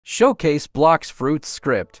Showcase bloxfruits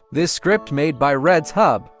script. This script made by REDZ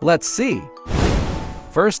Hub. Let's see.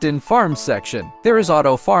 First, in farm section, there is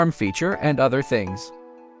auto farm feature and other things.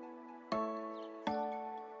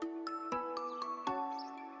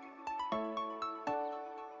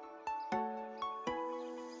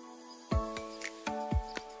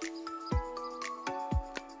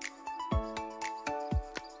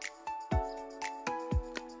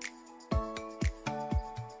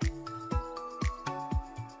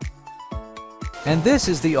 And this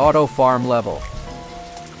is the auto farm level.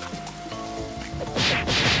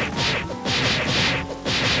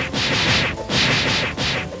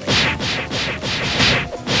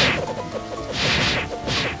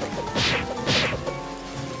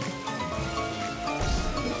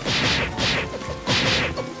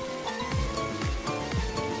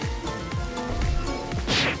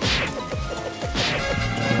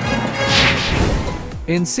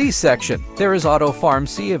 In C section, there is auto farm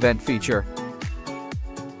C event feature.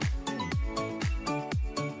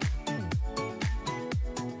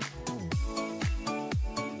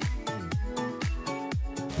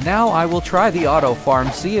 Now I will try the auto farm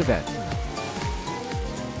C event.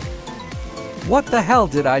 What the hell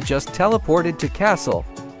did I just teleported to castle?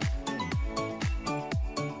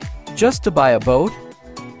 Just to buy a boat?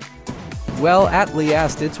 Well, at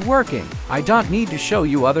least it's working. I don't need to show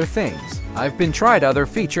you other things. I've been tried other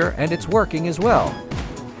feature and it's working as well.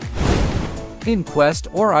 In quest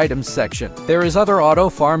or items section, there is other auto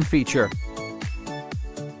farm feature.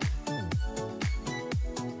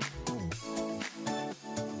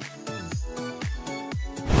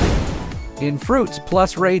 In fruits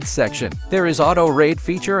plus raid section, there is auto raid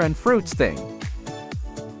feature and fruits thing.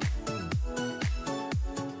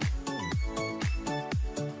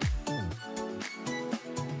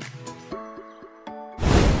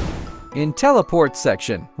 In teleport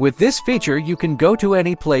section, with this feature you can go to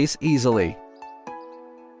any place easily.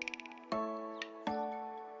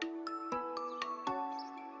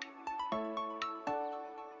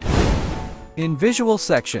 In visual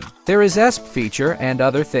section, there is ESP feature and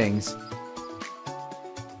other things.